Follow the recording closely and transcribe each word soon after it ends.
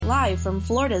live from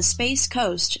Florida's Space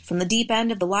Coast, from the deep end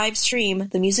of the live stream,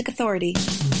 The Music Authority.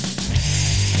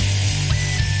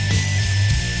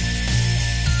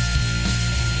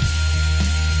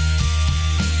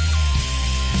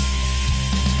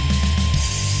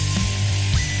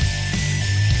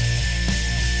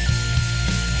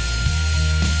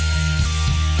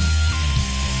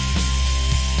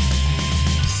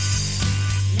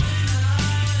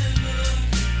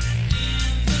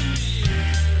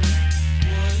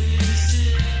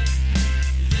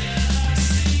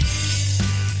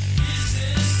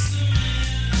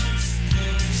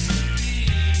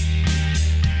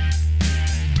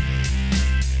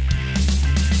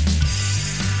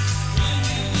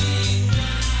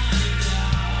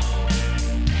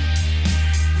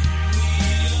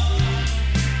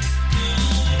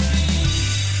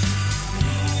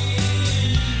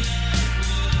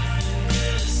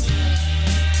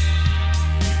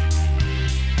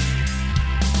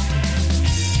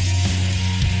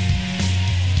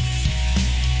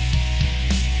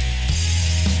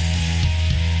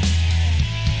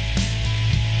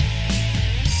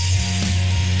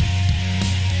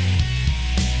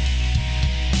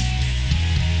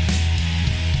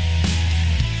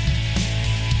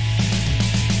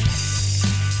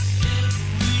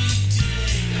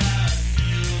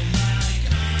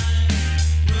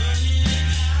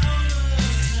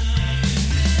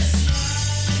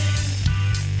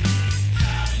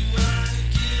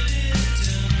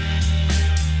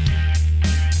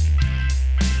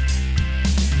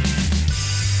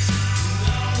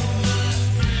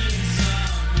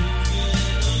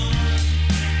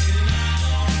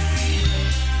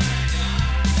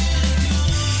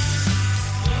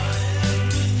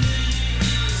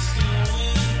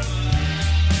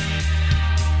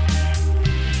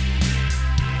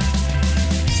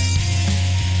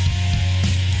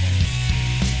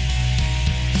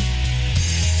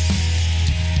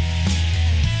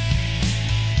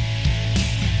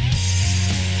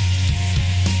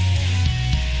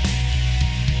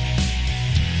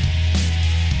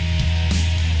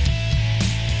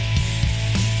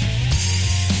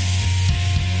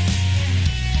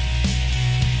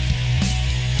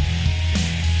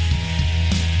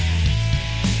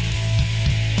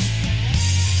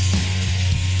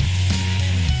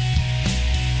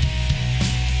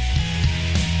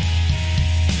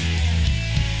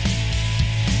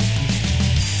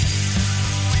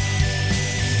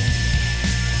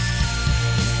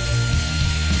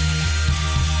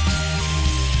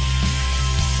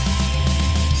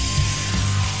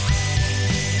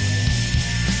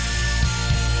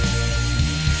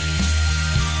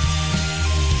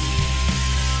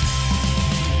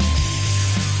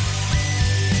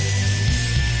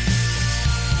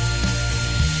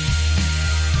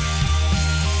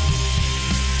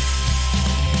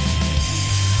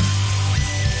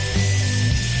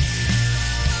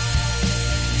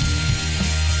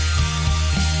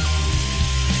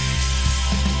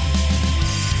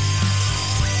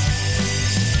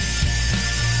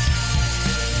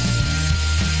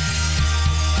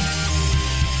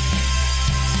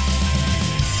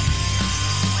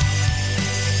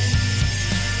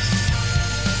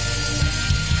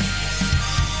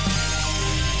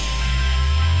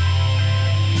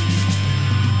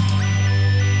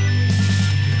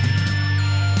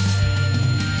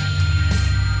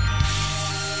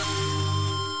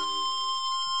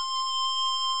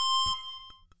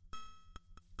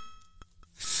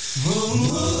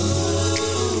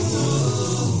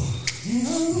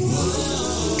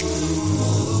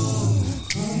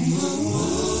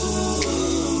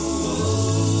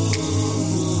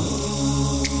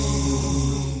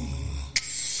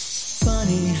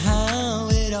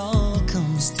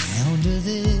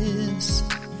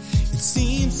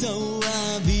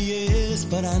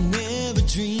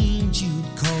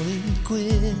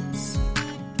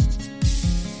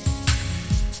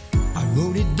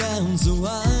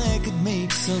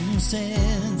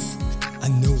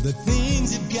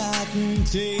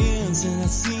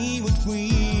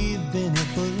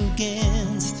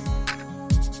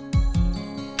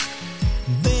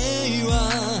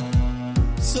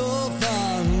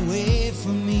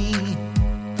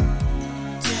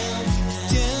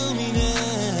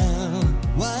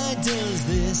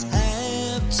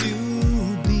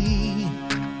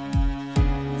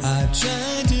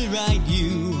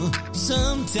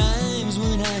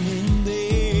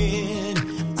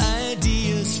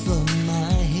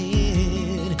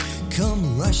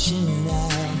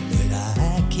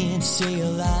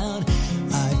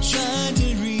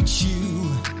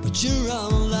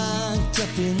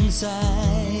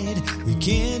 We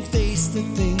can't face the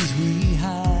things we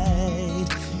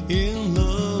hide. In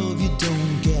love you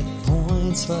don't get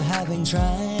points for having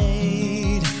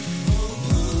tried.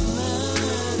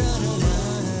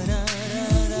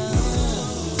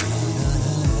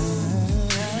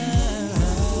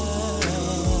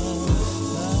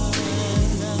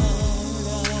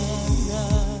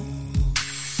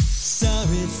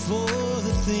 Sorry for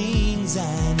the things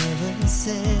I never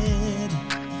said.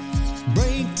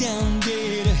 Break down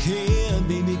dead ahead,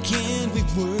 baby, can't we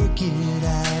work it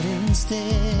out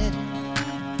instead?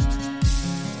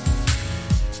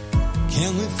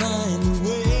 Can we find a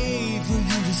way for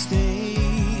you to stay?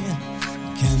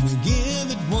 Can we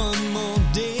give it one more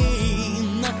day?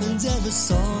 Nothing's ever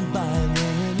solved by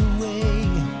running away.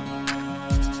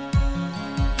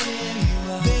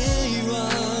 There you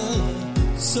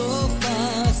are, so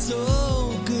far, so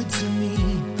good to me.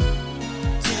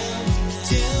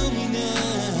 Tell me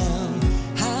now,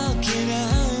 how can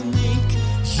I make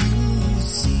you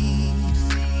see?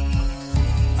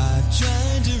 I've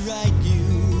tried to write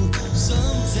you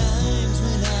sometimes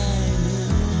when I'm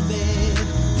in bed.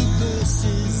 The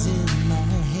verses in my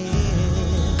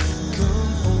head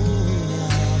come over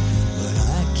now, but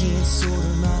I can't sort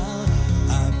them out.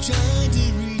 I've tried to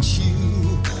reach you,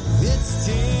 it's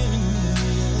tearing me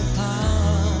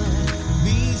apart.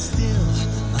 Be still,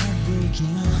 my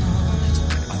breaking heart.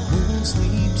 I won't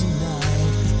sleep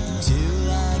tonight until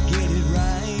I get it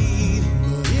right.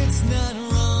 But it's not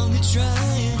wrong to try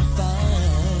and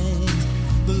find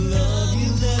the love you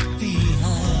left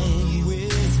behind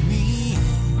with me.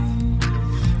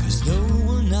 'Cause though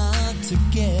we're not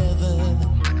together,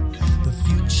 the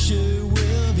future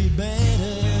will be better.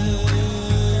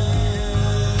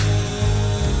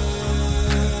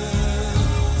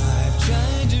 I've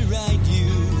tried to write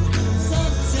you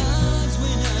sometimes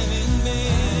when I'm in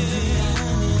bed.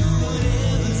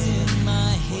 Whatever's in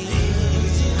my head,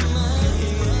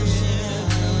 rushing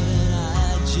out, and I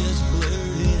just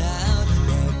blurt it out.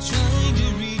 But trying to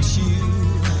reach you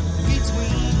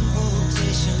between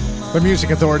quotation marks. The Music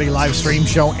Authority live stream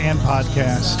show and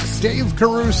podcast. Dave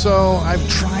Caruso, I've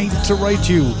tried to write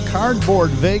you.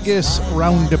 Cardboard Vegas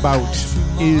Roundabout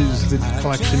is the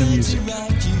collection of music.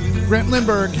 Grant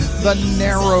Lindbergh, The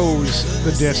Narrows,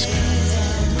 the disc.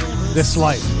 This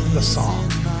Life, the song.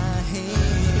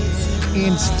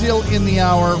 And still in the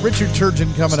hour, Richard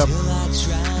Turgeon coming up.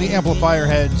 The Amplifier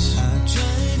Heads.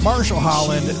 Marshall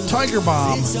Holland, Tiger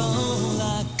Bomb.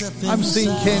 I'm seeing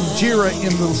Kanjira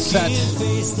in the set.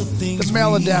 The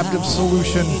Maladaptive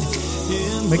Solution.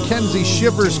 Mackenzie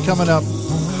Shivers coming up.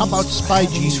 How about Spy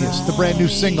Genius, the brand new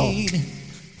single?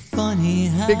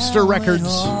 Big Stir Records.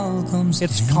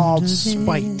 It's called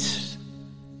Spite.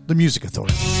 The Music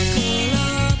Authority.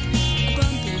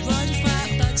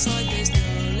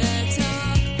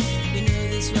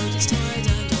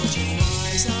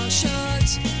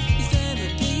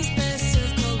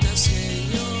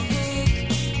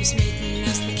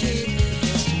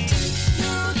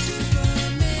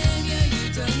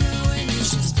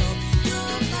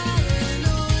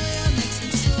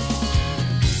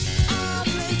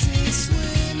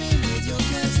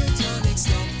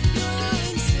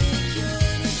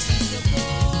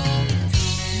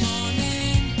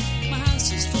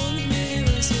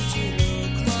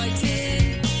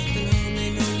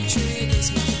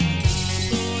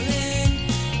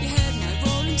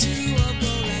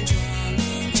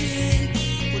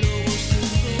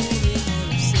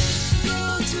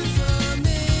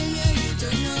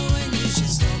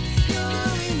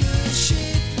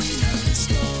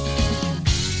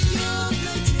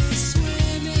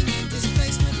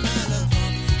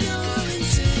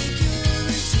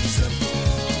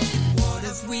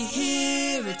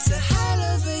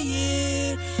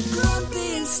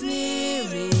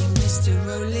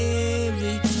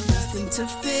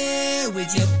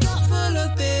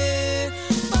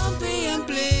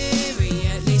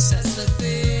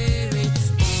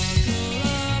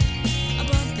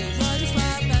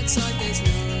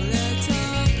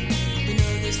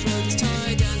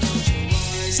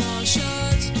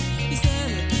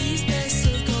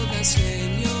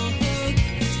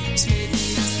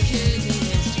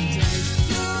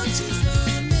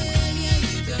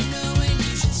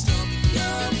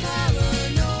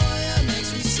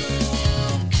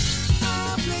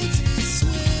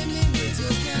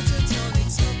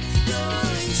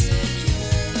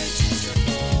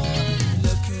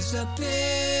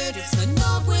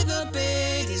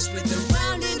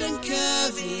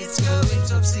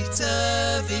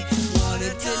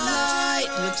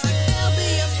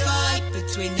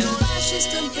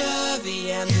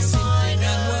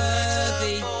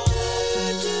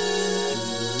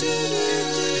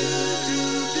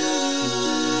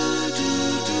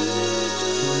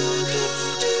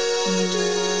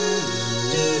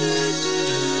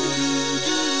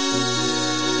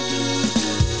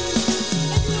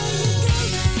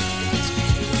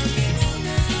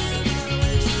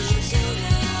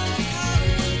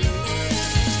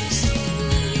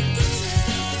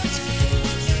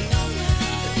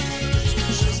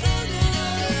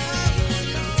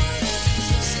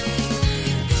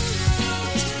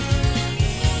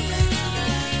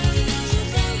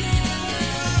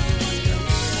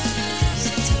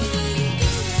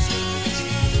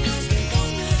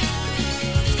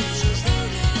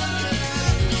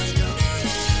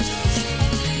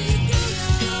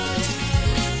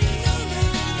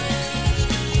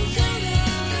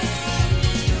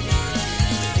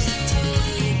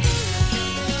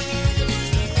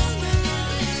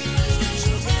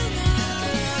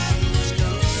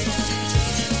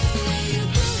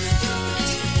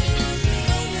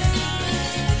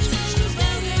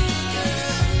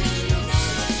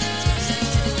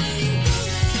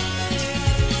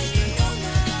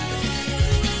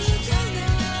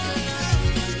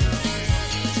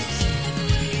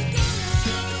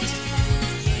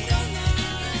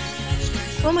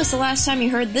 When was the last time you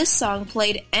heard this song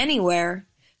played anywhere?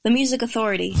 The Music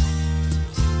Authority.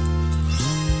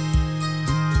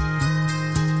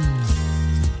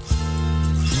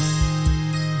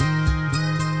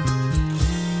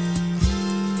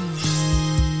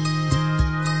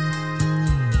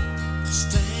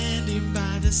 Standing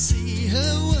by the sea,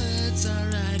 her words are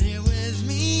right here with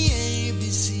me. A, B,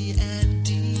 C, and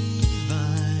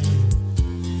divine.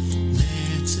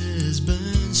 Letters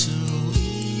burn so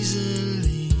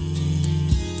easily.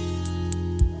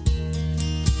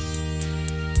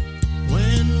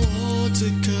 When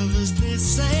water covers this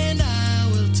sand, I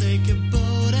will take a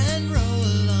boat and row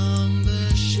along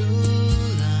the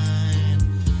shoreline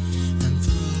and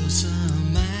throw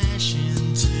some ash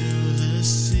into the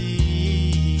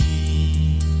sea.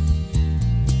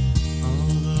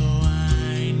 Although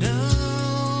I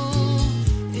know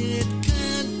it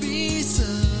can't be so,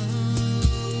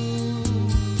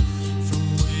 from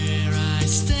where I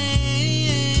stand,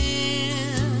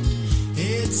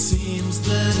 it seems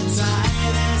the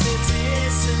tide as it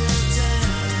is to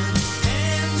turn,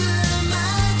 and the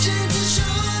margin to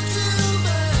shore to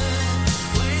burn.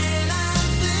 When I'm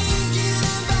thinking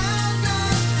about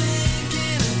not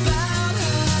thinking about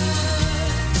her,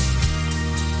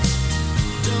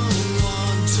 don't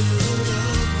want to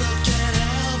look but can't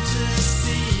help to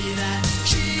see that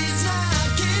she's not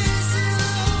kissing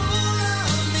the whole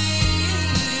of me,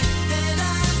 and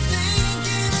I'm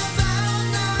thinking about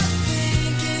not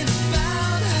thinking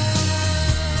about her.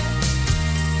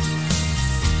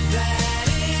 That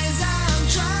is, I'm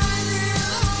trying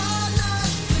real hard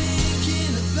not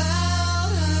thinking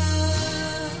about her.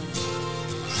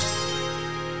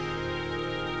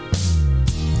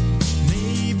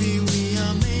 Maybe we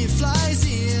are mayflies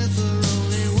here for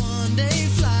only one day,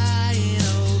 flying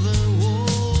over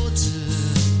water,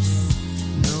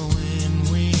 knowing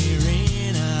we're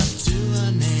in up to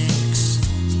our necks.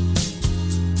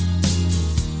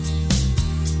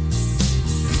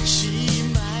 She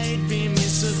might be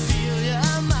Miss Ophelia,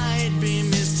 might be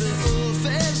Mr.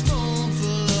 Orpheus, born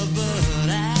full of but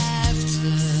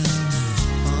after,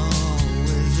 all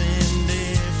within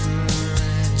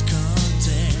different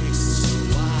contexts. So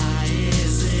why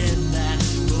is it that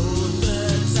both the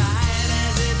tide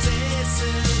as it is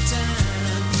to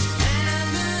turn, and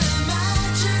the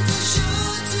margin to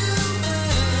shore to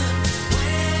burn,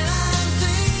 when I'm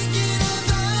thinking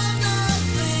about not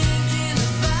thinking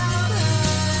about her?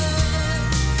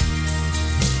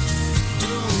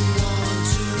 Don't want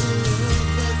to look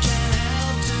but can't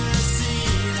help to see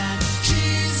that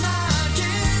she's not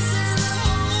kissing the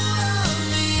whole of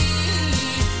me,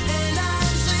 and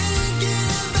I'm thinking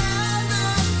about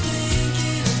not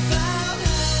thinking about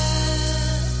her.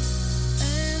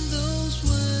 And those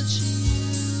words she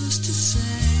used to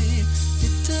say,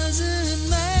 it doesn't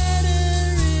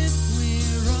matter if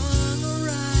we're wrong or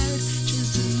right,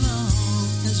 just as long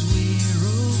as we're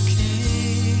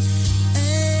okay,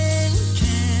 and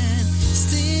can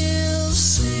still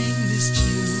sing this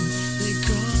tune. They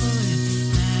call it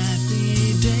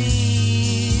Happy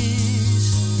Days.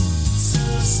 So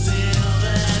still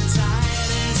the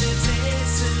tide as it is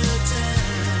to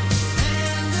turn,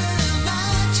 and the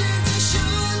margin to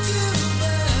shore to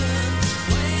burn,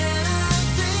 when I'm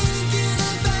thinking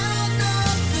about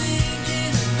not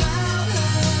thinking about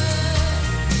her.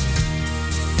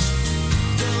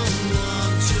 Don't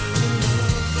want to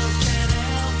look but can't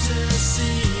help to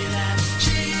see that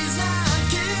she's not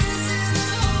kissing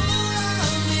the whole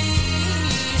of me,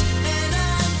 and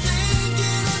I'm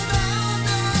thinking about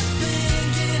not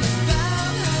thinking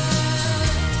about her.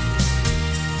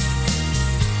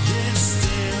 Yes,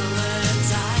 still the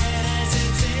tide as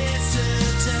it is to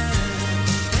turn,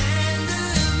 and the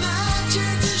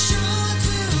margin to shore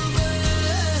to burn,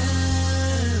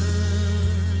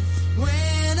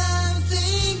 when I'm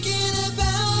thinking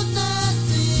about not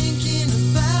thinking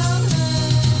about her.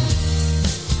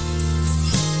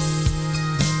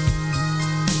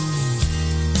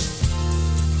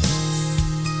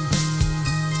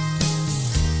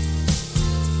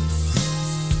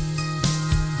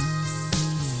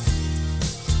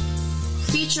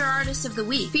 Feature Artist of the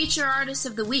Week. Feature Artist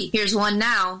of the Week. Here's one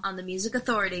now on the Music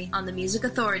Authority. On the Music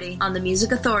Authority. On the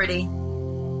Music Authority.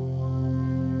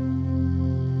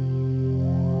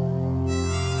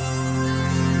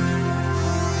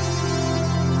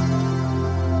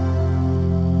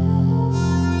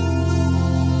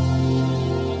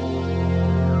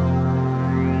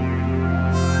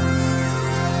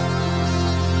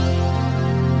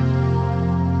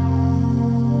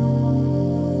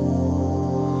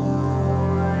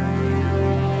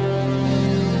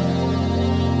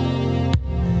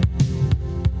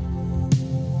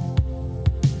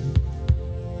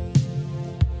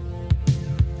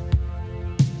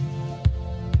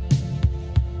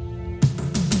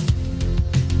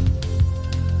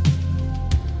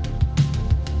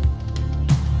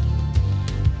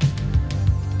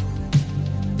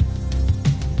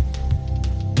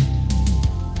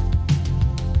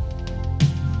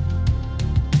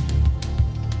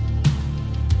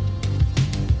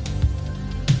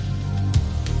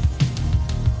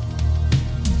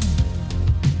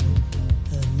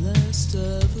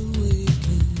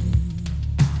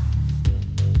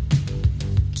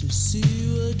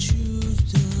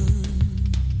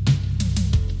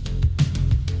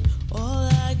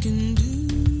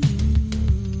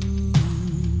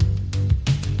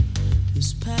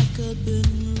 Just pack up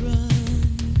and run.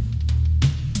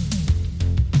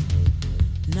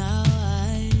 Now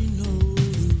I know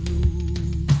the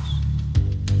rules.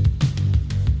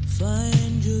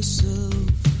 Find yourself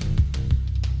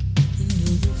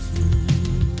another fool.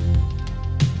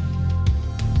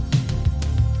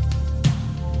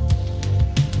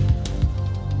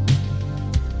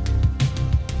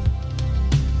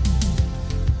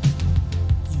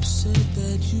 You said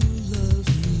that you love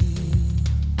me.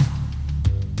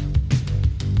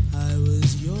 I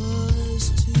was yours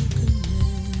to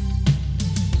command.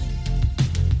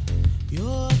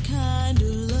 Your kind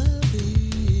of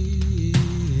loving,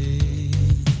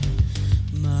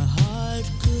 my heart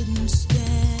couldn't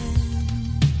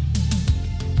stand.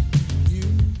 You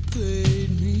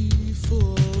played me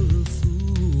for a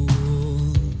fool.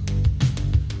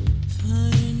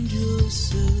 Find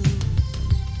yourself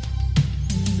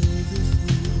another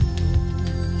fool.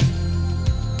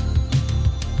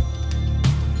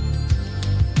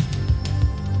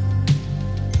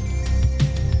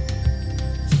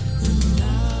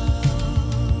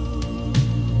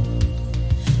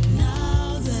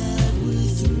 Now that we're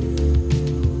through,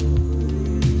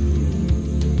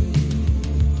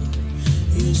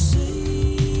 you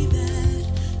say that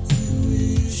you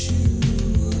wish you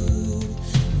would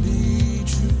be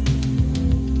true.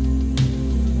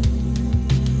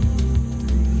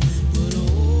 But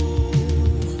oh,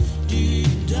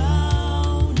 deep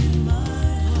down in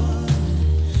my heart,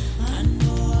 I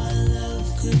know our love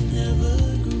could never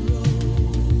grow.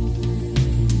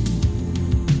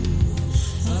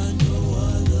 I know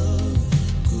our love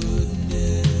could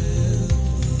never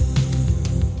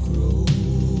grow.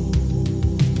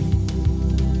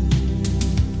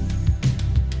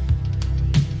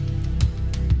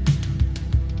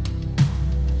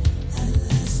 At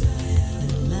last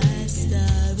I've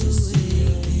awakened to see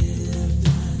what you've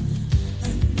done.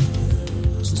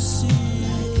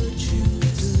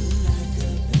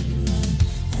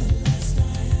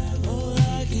 All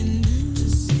I can do to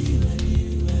see what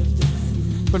you have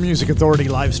done. The Music Authority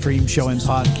live stream show and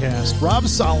podcast. Rob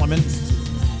Solomon,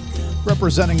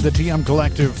 representing the TM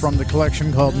Collective from the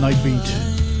collection called Night Beat.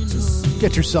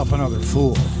 Get yourself another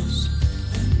fool.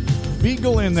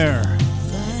 Beagle in there.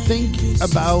 Think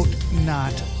about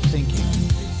not thinking.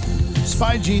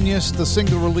 Spy Genius, the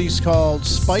single release called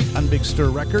Spite on Big Stir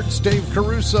Records. Dave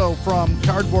Caruso from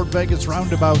Cardboard Vegas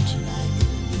Roundabout.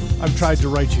 I've tried to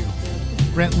write you.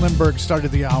 Grant Lindbergh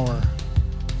started the hour.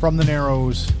 From the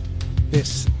Narrows,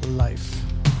 This Life.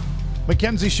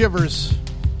 Mackenzie Shivers,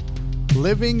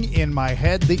 Living in My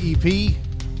Head, the EP,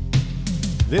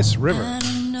 This River. I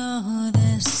don't know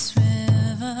this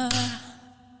river.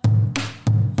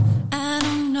 I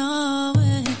don't know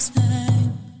its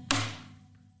name.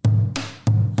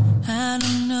 I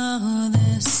don't know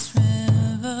this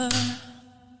river,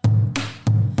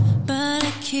 but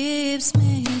it keeps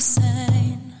me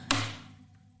sane.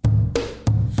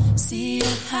 See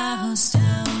a house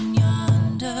down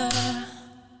yonder.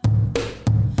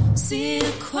 See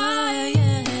a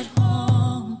quiet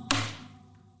home.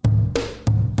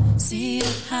 See a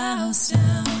house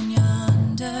down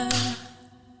yonder.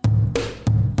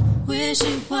 Wish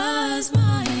it was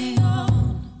my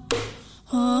own.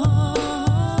 Oh,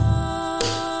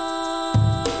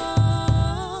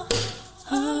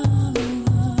 oh, oh,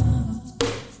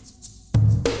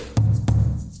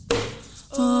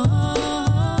 oh,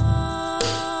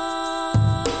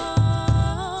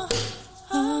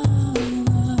 oh,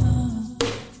 oh.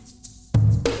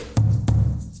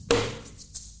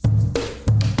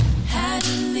 Had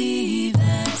to leave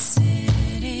that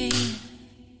city.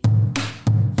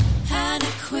 Had to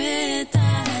quit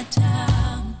that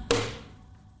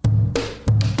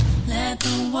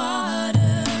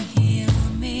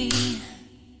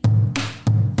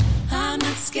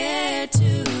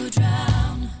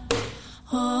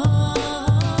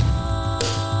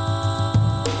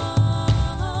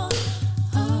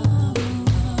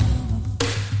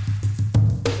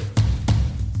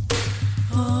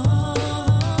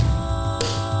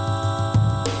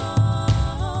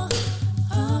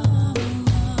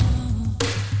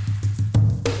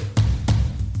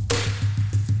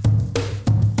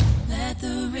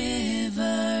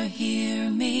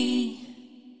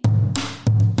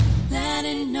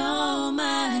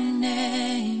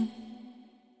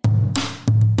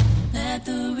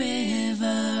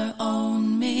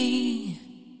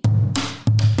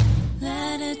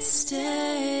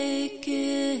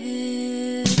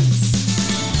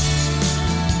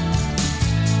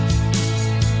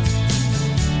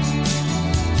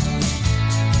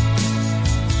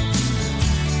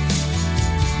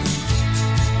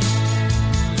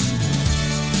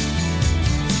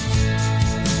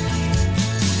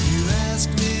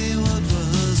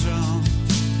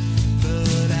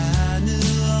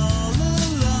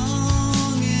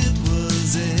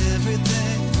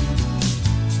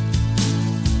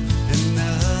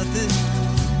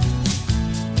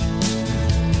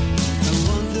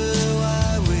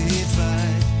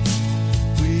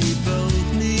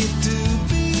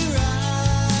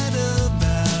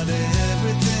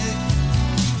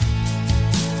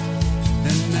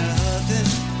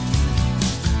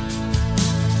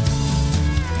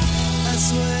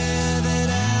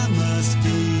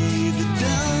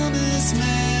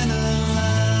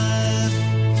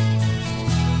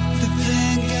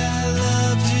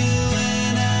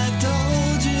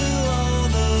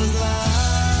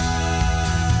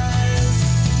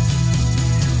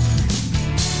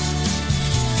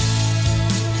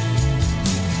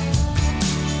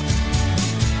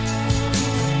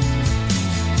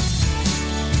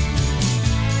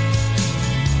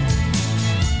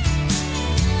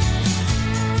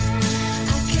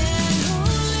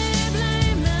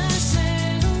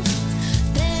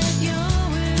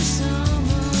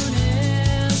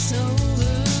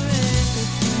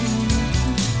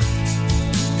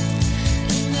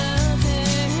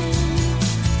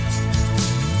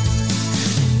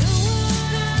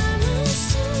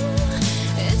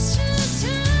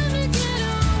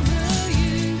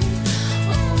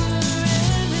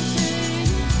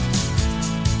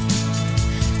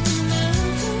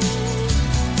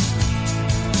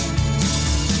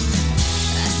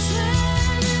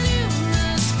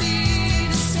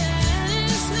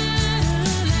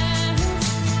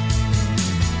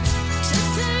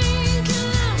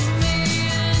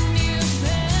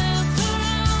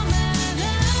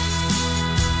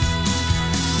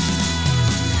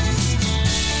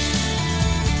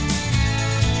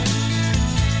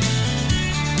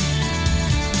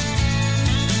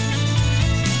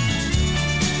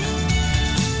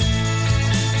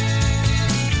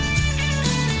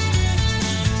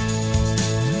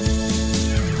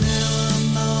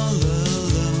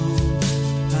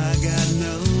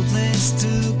just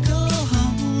to go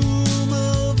home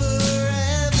over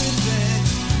everything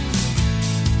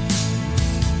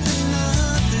and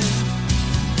nothing.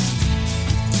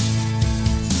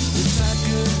 If I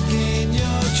could gain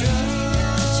your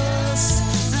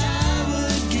trust, I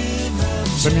would give up.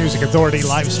 The Music Authority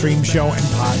live stream show and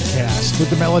podcast with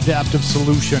the maladaptive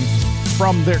solution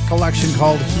from their collection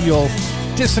called Heal.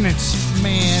 Dissonance,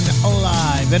 Man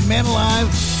Alive. And Man Alive,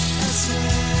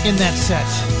 in that set,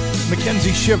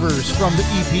 Mackenzie Shivers from the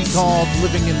EP called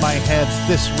Living in My Head,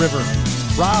 This River.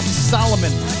 Rob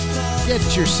Solomon, Get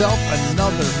Yourself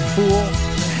Another Fool.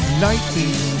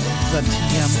 Nightly, the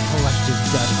TM Collective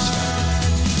Dust.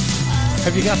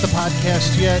 Have you got the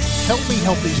podcast yet? Help me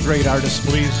help these great artists,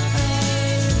 please.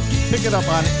 Pick it up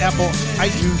on Apple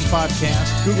iTunes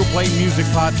Podcast, Google Play Music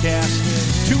Podcast,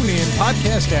 TuneIn,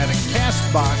 Podcast Addict,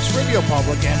 CastBox, Radio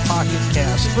Public, and Pocket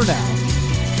Cast for now.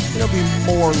 There'll be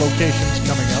more locations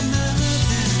coming up.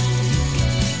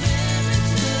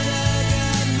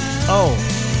 Oh,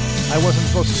 I wasn't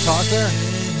supposed to talk there?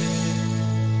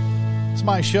 It's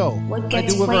my show. What I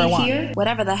gets do whatever I played want. here?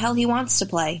 Whatever the hell he wants to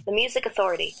play. The Music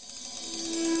Authority.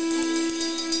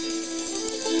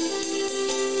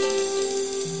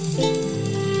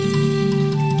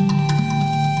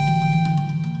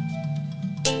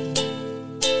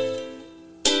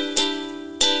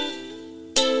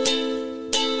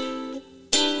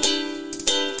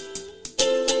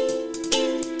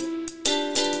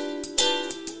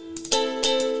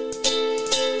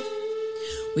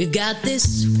 We've got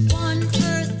this one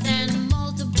earth and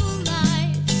multiple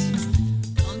lives.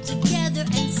 Come together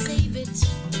and save it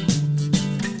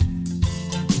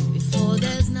before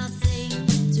there's nothing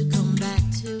to come back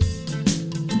to.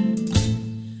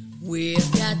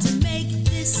 We've got to make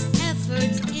this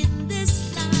effort in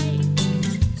this life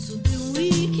so that we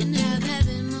can have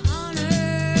heaven on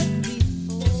earth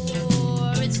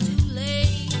before it's too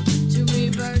late to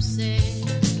reverse it.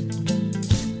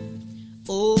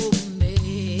 Oh,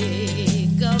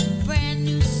 make a brand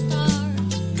new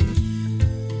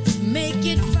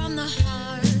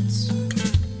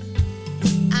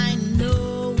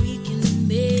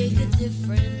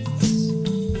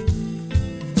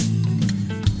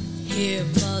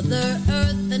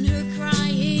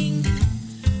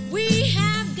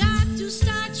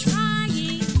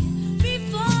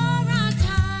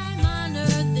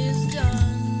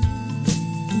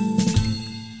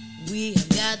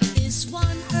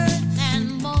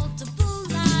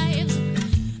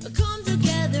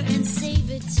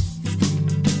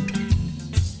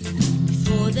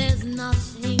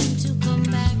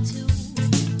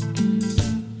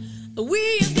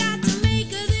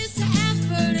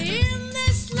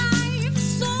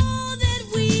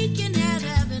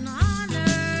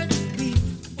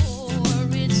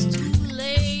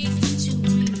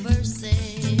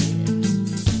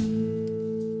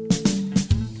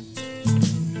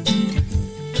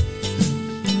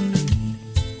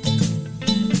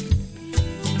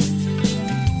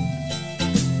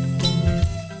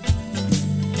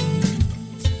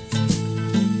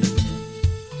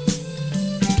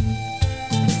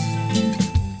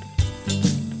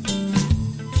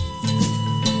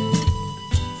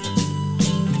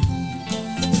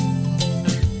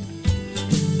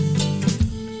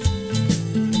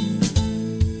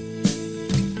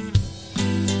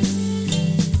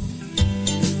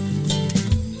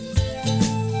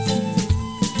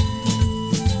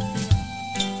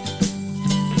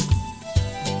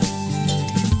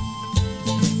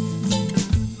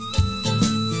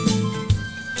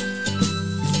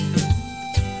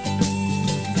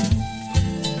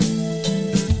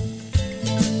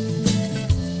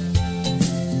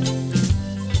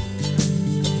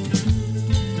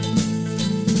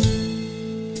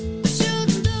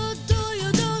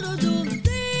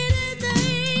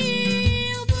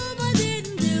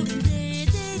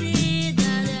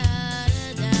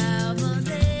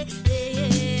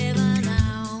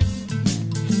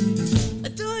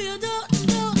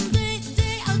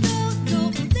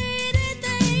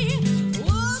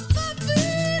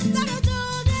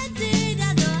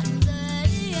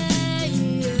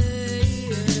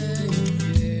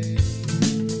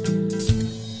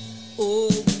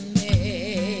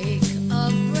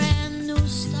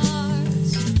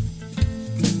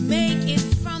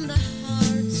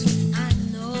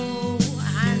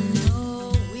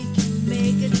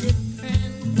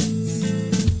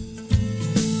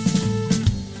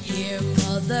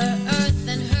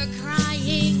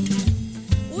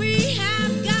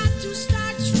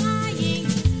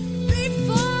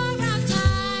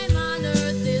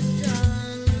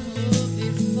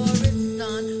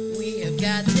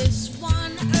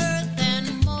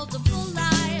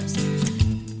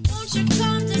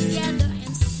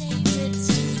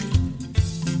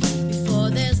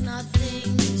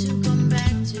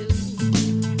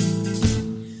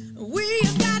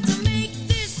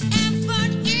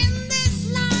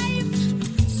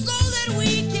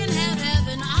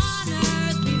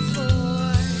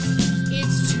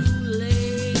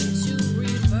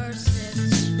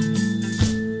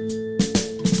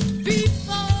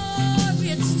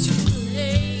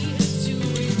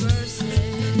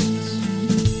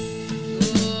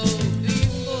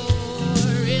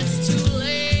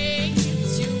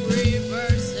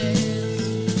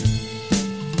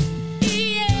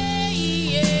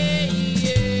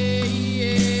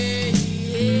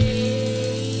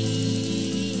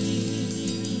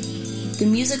The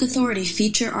Music Authority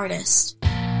feature artist.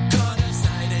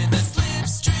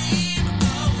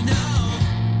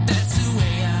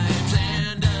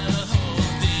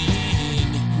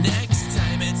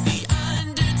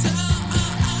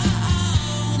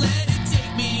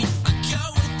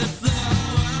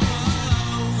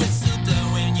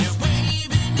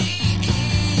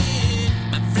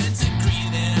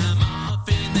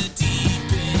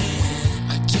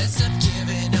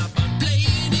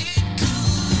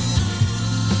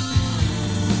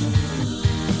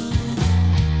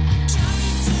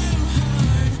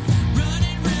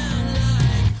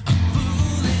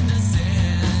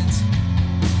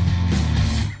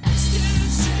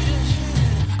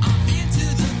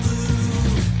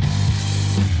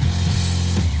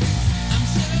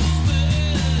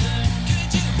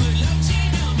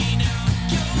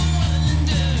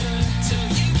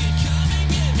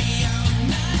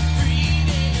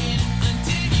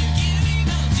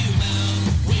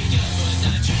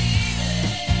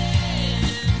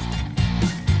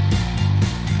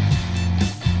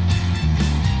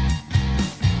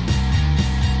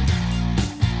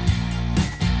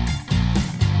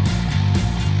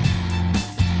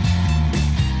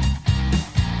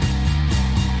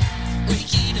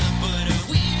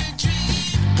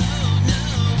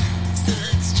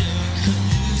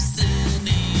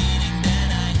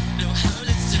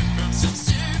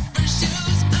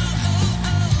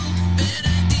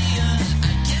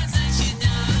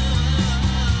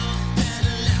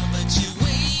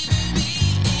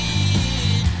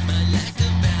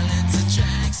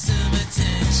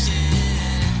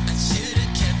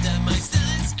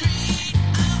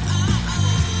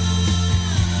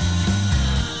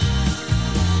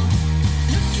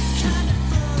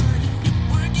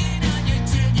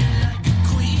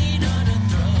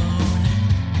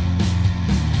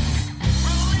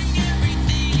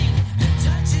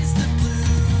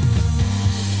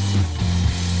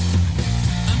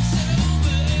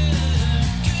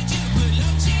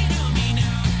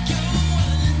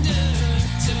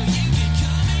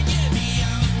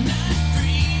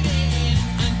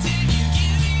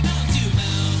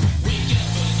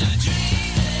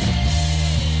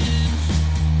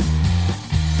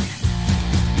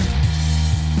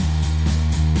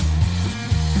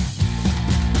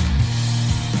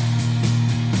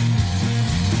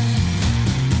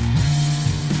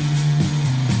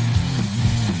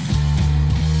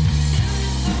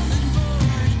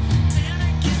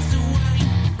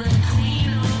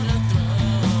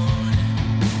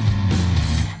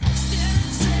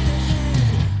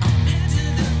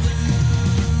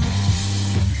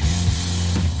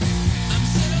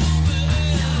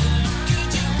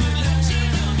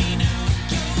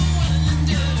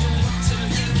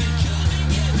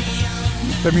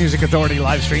 The Music Authority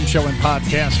live stream show and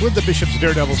podcast with the Bishop's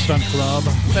Daredevil Stunt Club.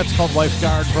 That's called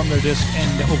Lifeguard from their disc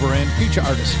End Over End. Feature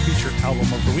artist, feature album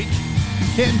of the week.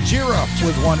 Ken Jira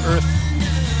with One Earth.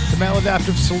 The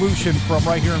Maladaptive Solution from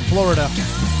right here in Florida.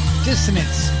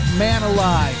 Dissonance, Man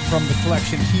Alive from the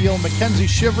collection Heal. Mackenzie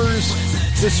Shivers,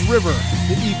 This River.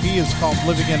 The EP is called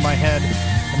Living in My Head.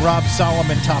 And Rob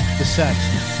Solomon topped the set.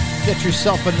 Get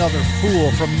Yourself Another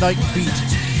Fool from Night Beat.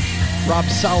 Rob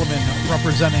Solomon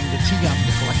representing the Tion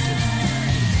Collective.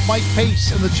 Mike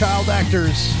Pace and the Child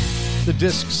Actors, the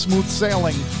disc Smooth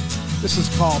Sailing. This is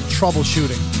called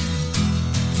Troubleshooting.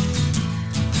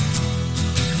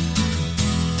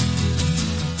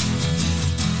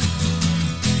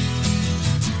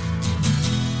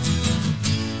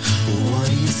 What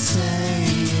are you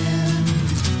saying?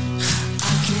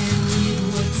 I can't read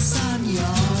what's on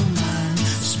your mind.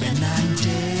 Spend night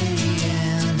day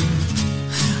and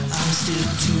I'm still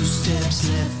 2 steps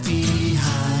left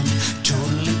behind.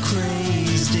 Totally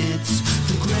crazed. It's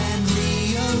the grand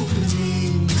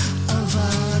reopening of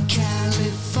our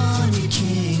California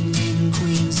king and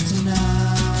queens tonight.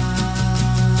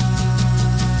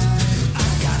 I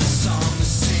got a song to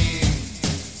sing.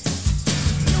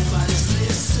 Nobody's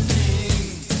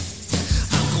listening.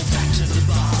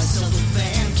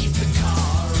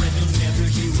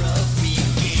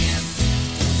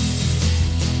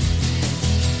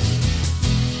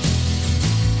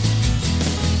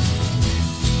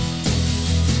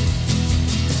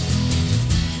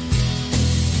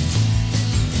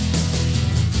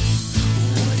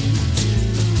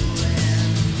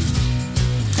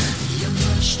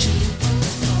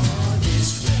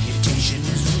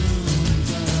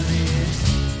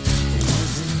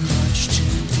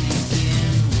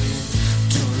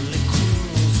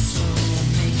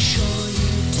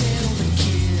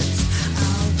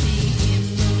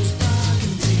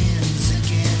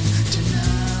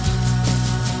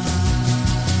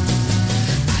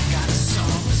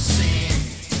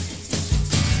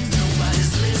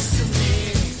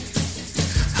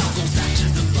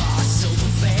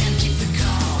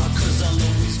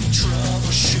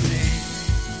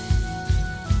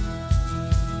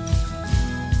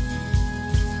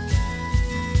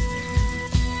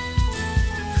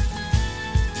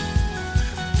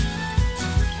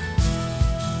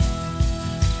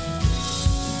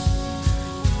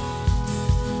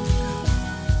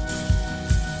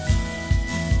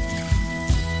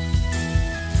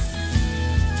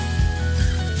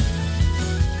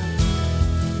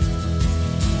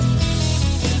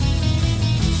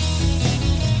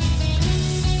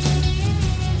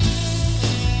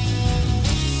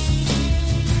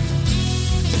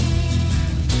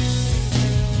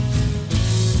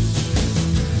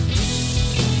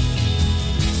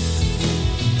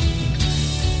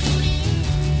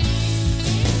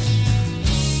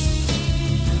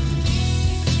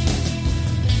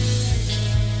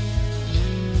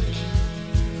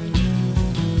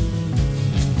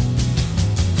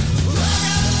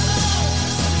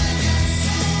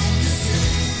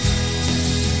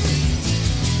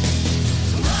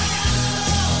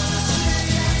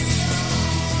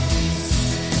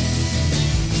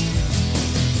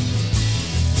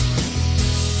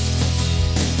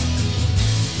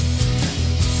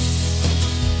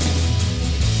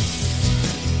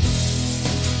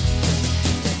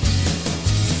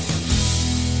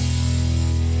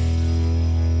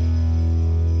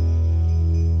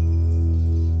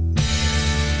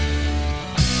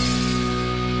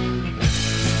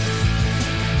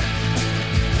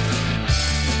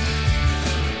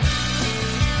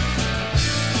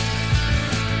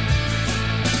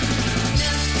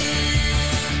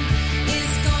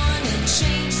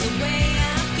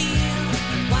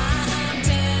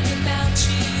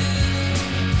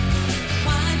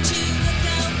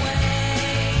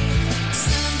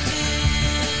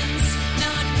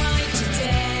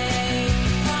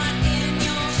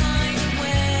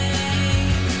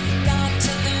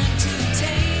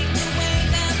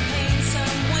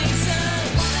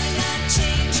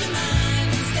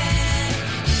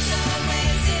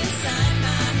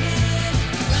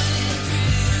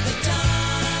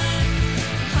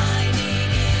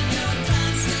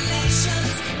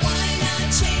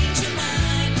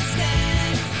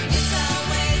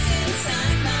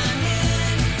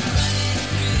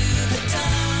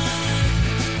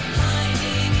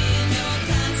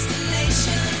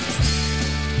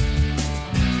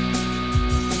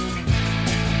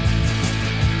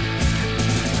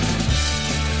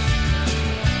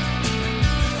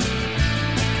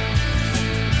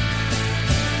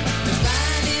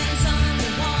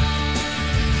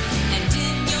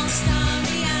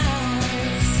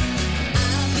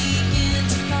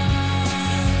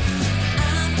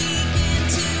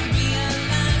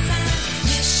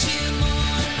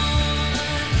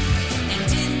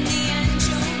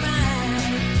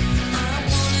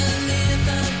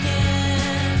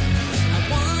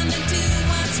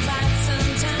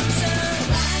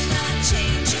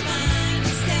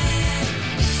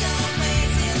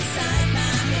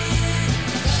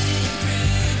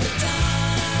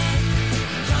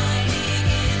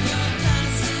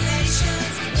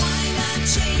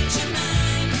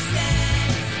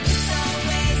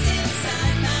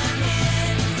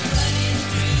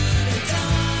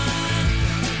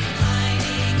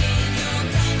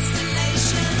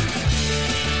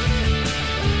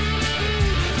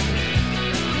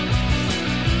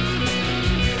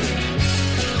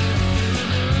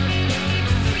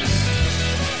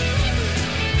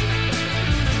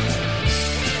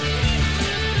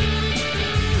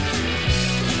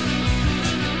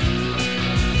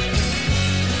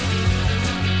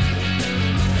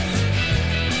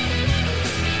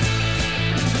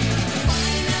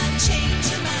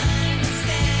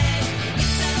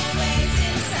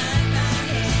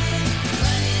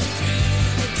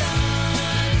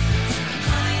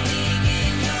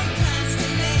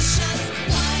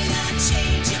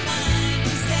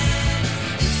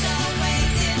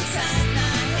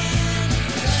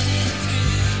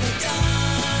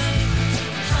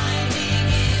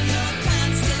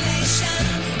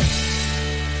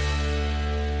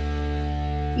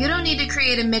 You don't need to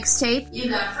create a mixtape. You've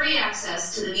got free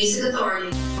access to the Music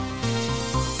Authority.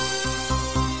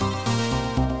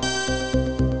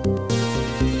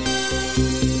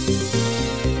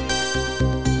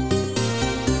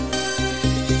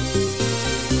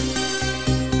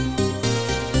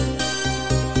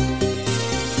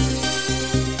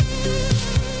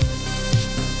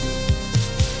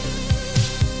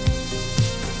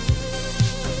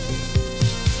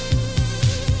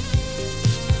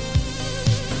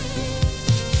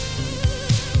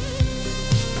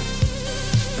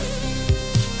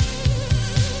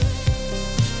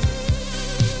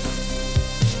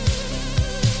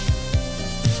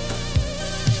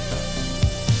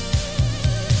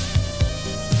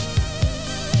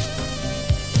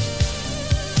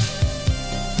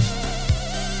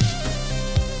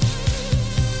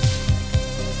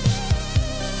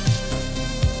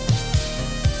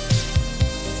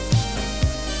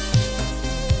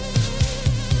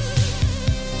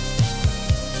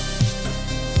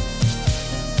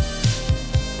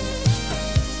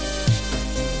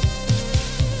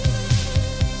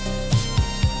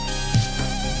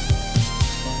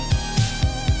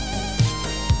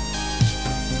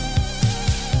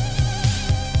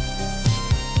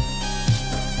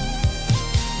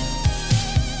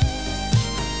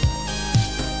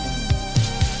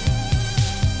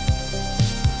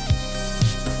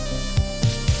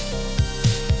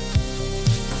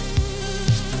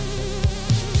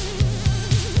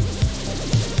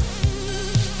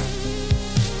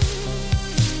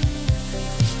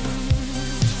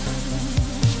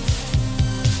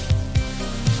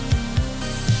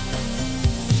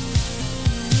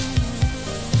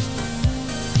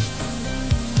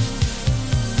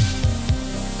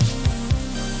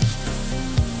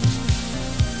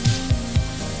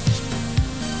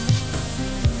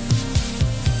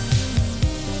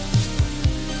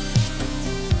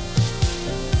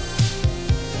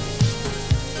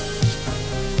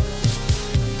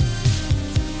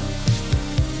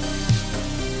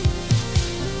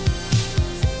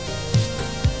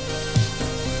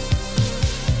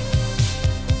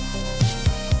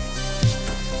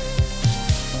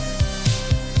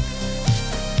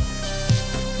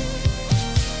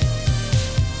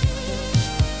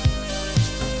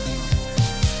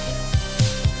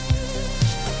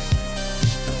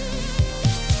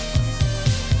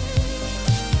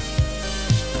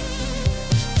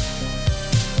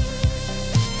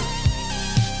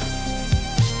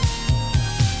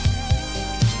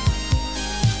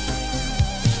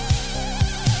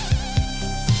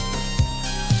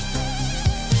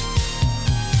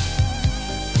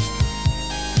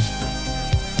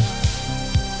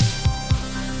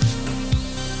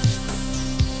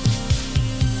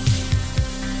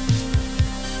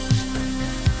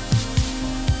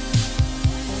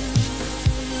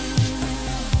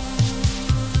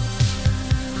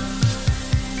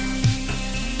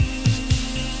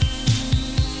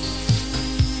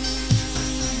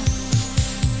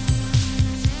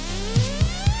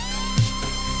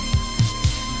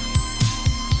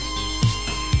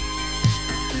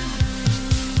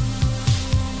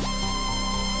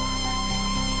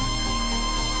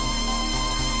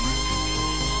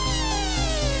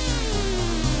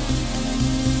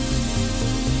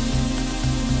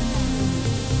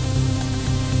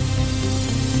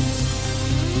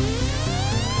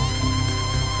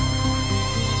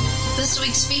 This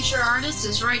week's feature artist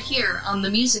is right here on the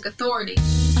Music Authority.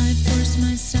 I forced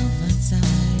myself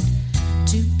outside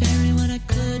to bury what I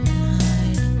couldn't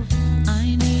hide.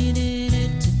 I needed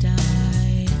it to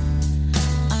die.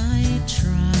 I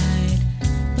tried,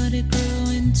 but it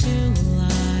grew into a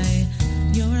lie.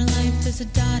 Your life is a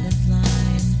dotted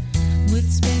line with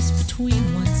space between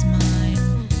what's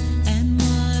mine and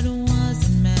what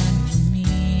wasn't meant for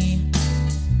me.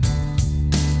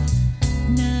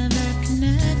 Never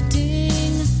connecting.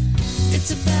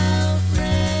 It's about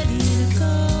ready to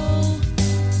go.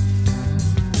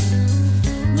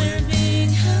 We're being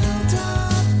held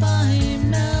up by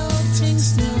melting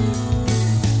snow.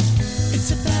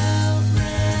 It's about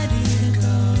ready to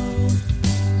go.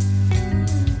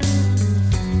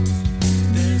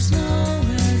 There's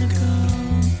nowhere to go.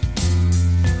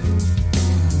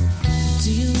 Do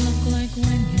you look like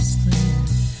when you sleep?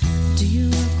 Do you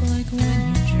look like when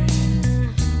you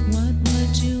dream? What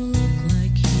would you look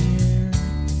like here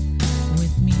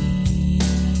with me?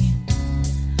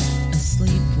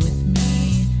 Asleep with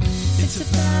me. It's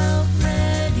about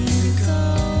ready to go.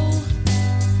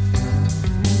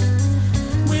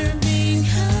 We're being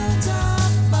held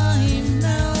up by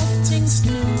melting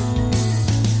snow.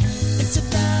 It's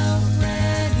about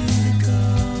ready to go.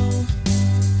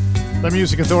 The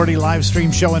Music Authority live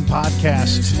stream show and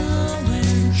podcast.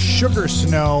 Sugar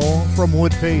Snow from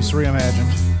Woodface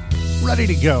Reimagined. Ready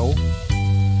to go.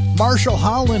 Marshall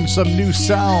Holland, some new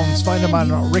sounds. Find them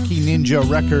on Ricky Ninja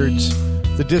Records.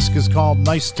 The disc is called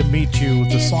Nice to Meet You.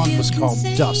 The song was called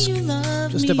Dusk.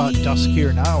 Just about dusk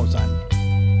here now as I'm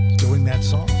doing that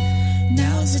song.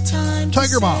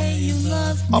 Tiger Mom,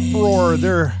 Uproar,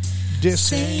 their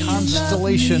disc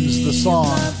Constellations, the song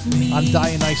on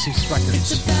Dionysus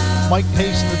Records. Mike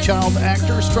Pace and the Child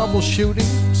Actors,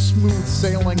 Troubleshooting, Smooth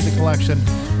Sailing, the collection,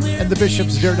 and the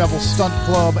Bishop's Daredevil Stunt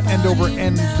Club, End Over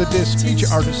End, the disc, feature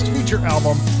artist, feature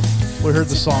album. We heard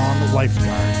the song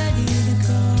Lifeguard.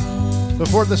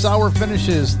 Before this hour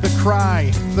finishes, The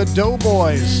Cry, The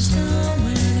Doughboys,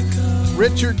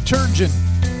 Richard Turgeon,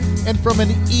 and from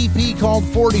an EP called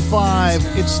 45,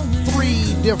 it's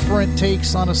 3 different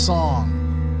takes on a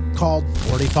song called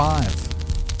 45.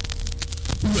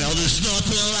 Well, there's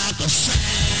nothing like the sound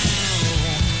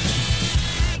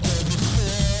of the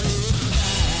 45,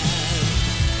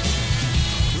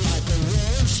 like a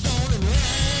rolling stone and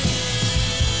rain,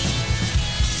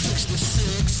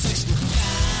 66, 65.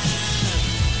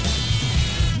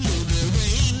 No, there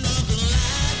ain't nothing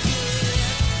like it.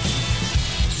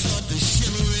 Something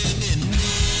shimmering in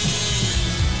me,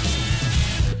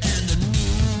 and the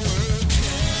new world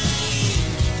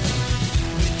came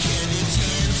when Kenny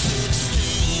turned 16.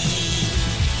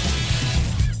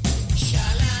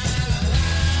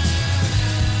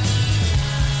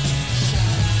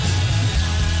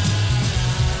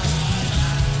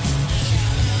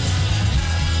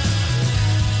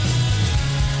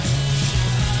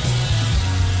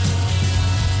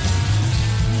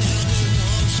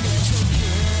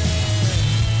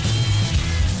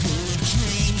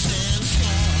 Dreams and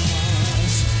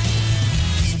stars,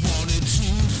 he wanted to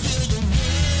fill the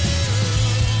world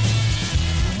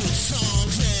with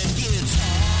songs and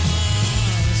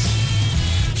guitars.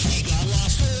 He got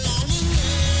lost along the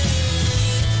way.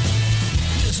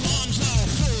 His arms are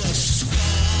full of scars,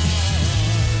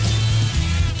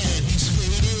 and he's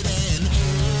faded and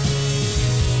old,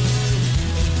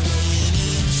 and playing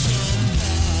in some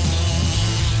bar.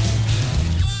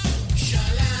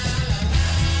 Sha-la-la-la.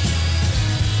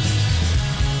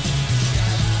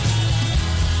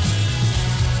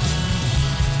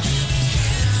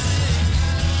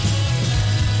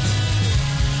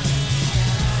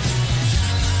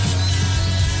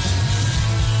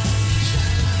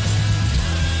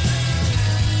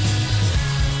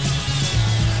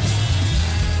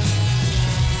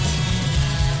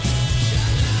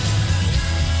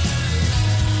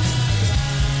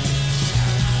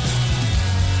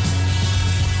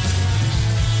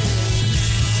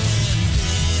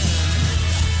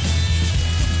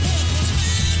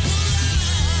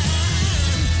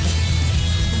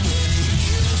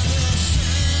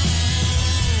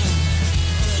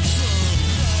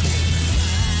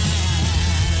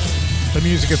 The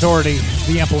Music Authority,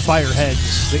 the Amplifier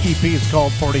Heads. The EP is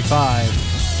called 45.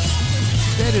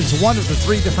 That is one of the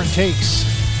 3 different takes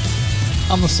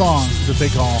on the song that they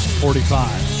call 45.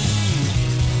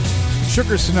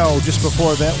 Sugar Snow, just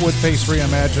before that, Woodface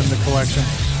Reimagined, the collection.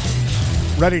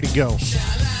 Ready to go.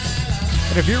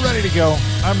 And if you're ready to go,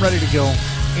 I'm ready to go.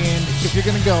 And if you're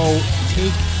going to go,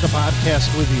 take the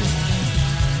podcast with you.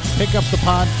 Pick up the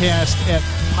podcast at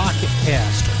Pocket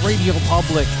Cast, Radio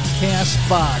Public,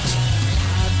 Castbox,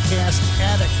 Podcast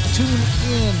Addict,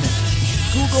 TuneIn,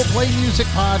 Google Play Music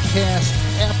Podcast,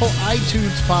 Apple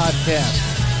iTunes Podcast.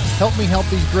 Help me help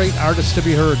these great artists to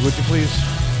be heard, would you please?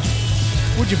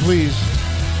 Would you please?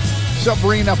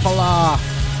 Sabrina Fala,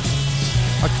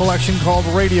 a collection called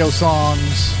Radio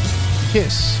Songs.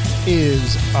 Kiss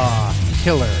is a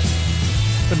Killer.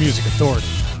 The Music Authority.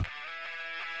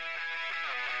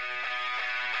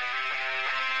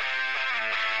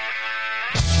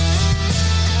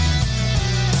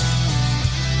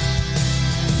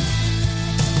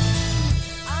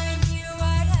 I knew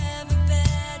I'd have a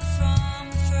bed from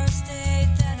the first day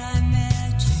that I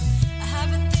met you. I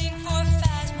have a thing for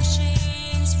fast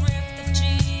machines, ripped up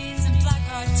jeans, and black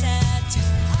heart tattoos.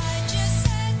 I just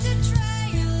had to try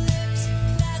your lips.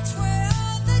 That's where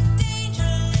all the danger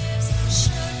lives.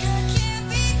 Sugar can't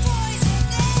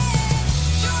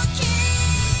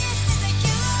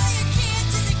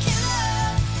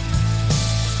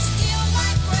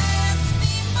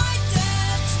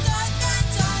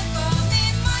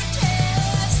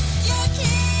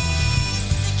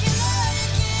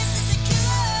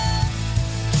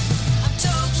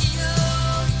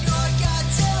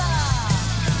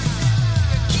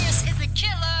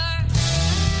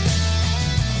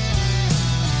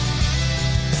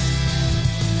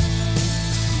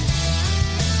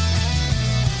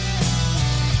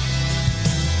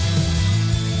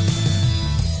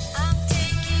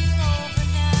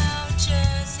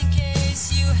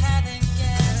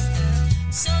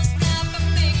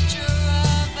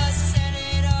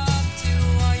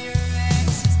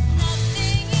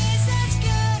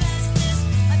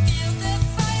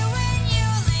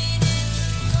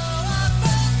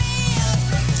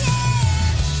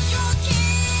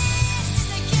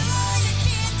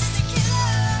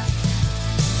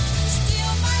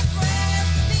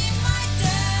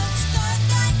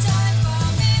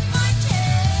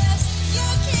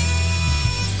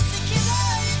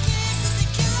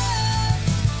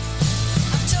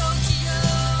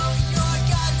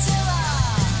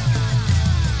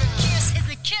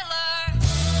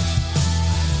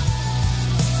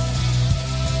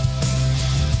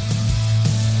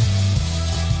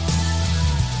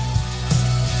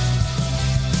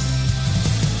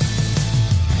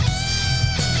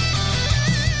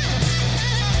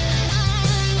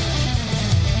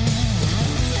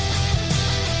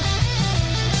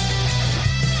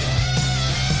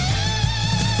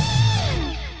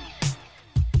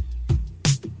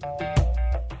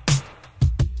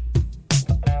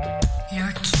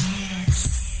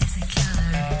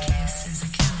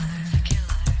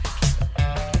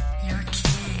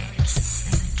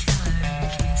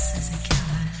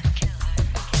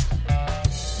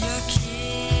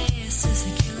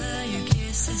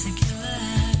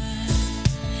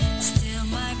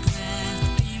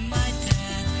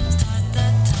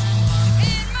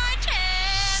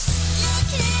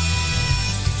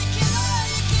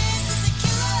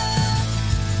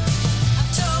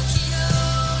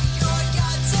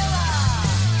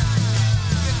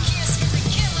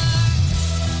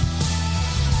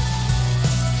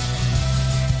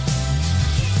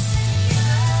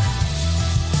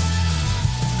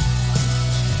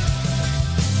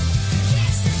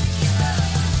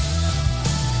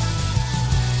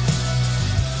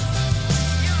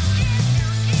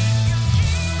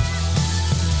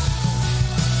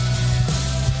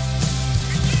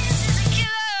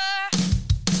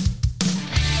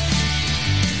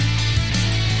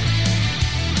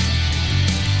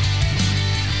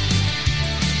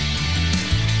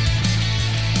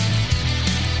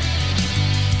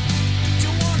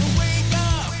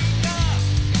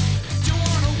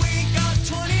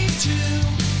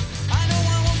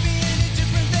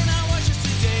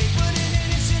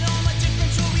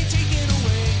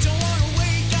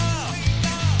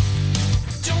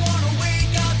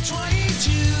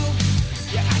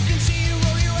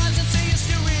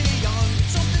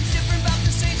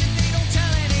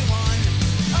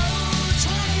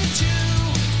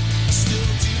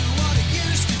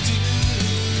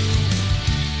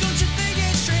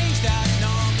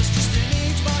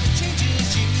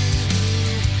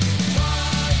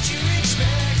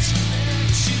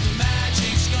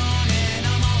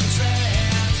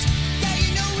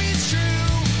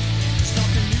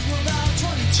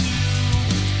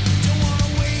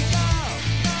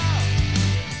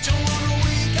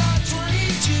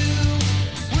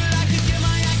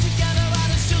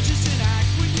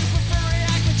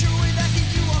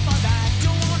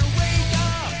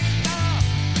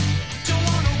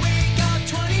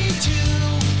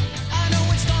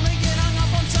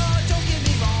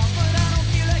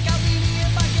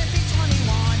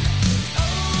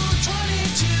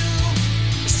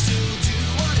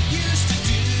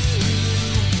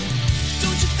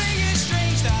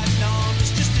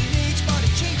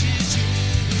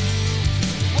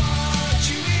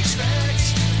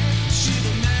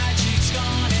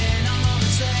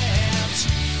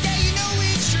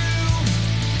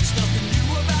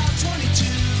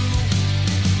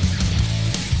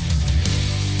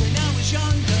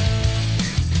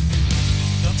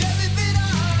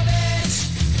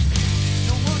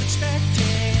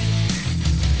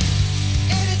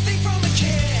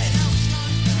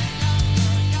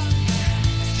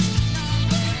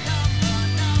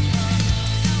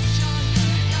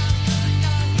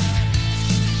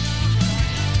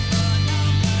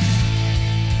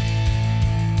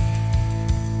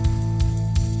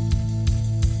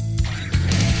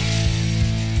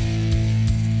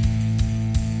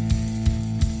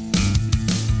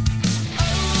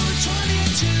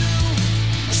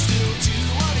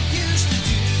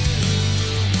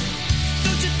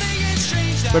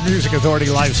The Music Authority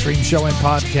live stream show and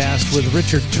podcast with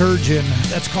Richard Turgeon.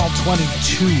 That's called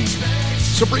 22.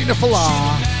 Sabrina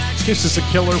Falah, Kiss is a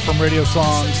Killer from Radio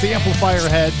Songs. The Amplifier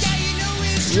Heads.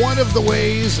 One of the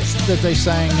ways that they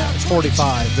sang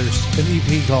 45. There's an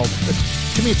EP called,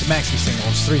 to me it's a maxi single,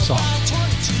 it's 3 songs.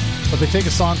 But they take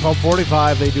a song called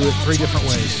 45, they do it 3 different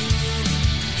ways.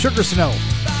 Sugar Snow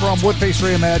from Woodface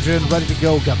Reimagined, Ready to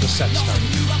Go, got the set started.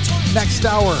 Next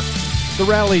hour, The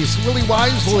Rallies, Willie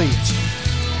Wisely,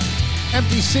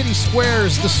 Empty City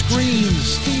Squares, The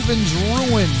Screams, Stevens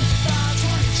Ruin,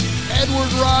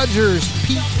 Edward Rogers,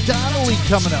 Pete Donnelly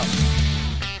coming up.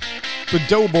 The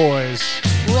Doughboys,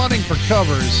 Running for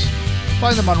Covers.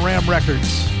 Find them on Ram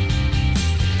Records.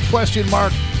 Question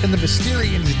Mark and the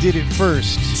Mysterians did it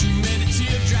first. Too many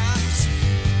teardrops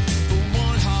for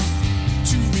one heart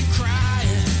to be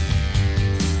crying.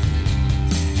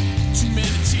 Too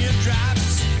many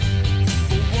teardrops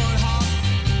for one heart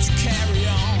to carry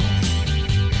on.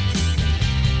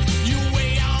 You're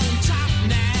way on top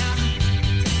now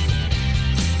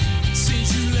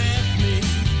since you left me.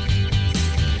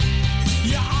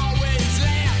 You're always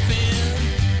laughing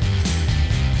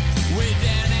way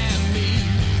down at me.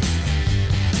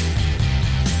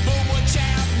 But watch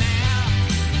out now,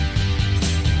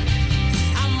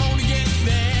 I'm gonna get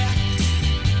there,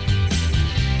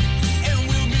 and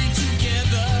we'll be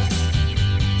together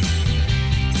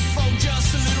for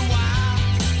just a little while,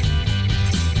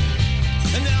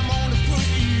 and then I'm gonna put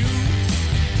you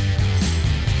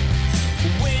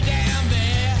way down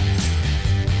there,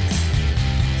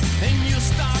 and you'll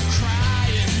start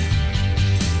crying,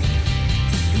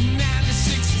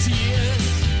 96 tears.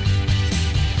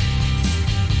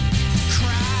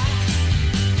 Cry,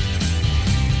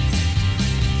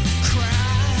 cry.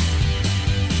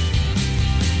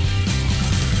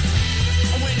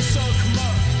 When the sun come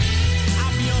up,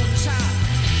 I'll be on top.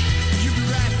 You be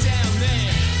right down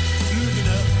there, looking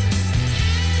up,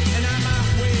 and I might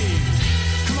wave.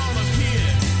 Come on up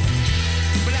here,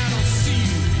 but I don't see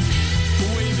you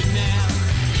waving now.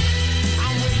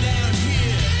 I'm way down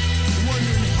here,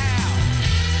 wondering how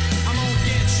I'm gonna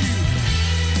get you,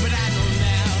 but I know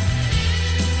now.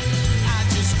 I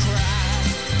just cry.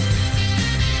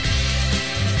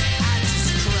 I just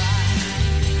cry.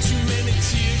 Too many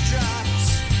teardrops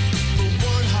for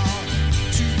one heart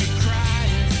to be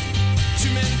crying.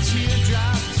 Too many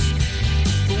teardrops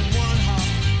for one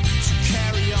heart to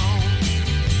carry on.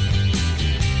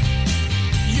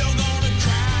 You're gonna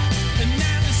cry, and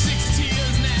 96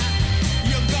 tears now.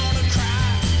 You're gonna cry,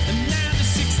 and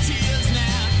 96 tears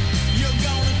now. You're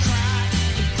gonna cry,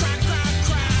 cry, cry,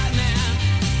 cry now.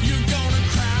 You're gonna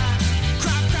cry,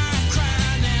 cry, cry, cry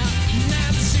now.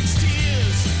 96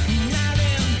 tears, night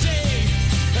and day,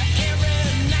 every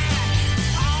night,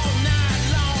 all night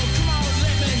long. Come on,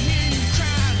 let me hear you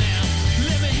cry now.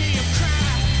 Let me hear you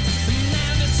cry.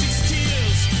 96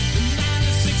 tears,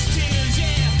 96 tears,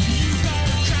 yeah. You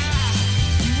gonna cry,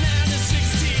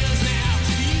 96 tears now.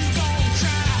 You gonna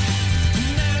cry,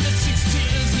 96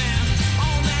 tears now.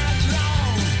 All night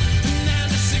long,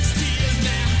 96 tears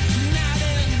now. Night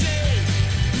and day,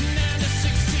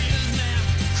 96 tears now.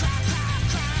 Cry, cry,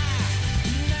 cry.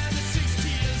 96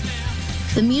 tears now.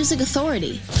 The Music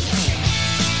Authority.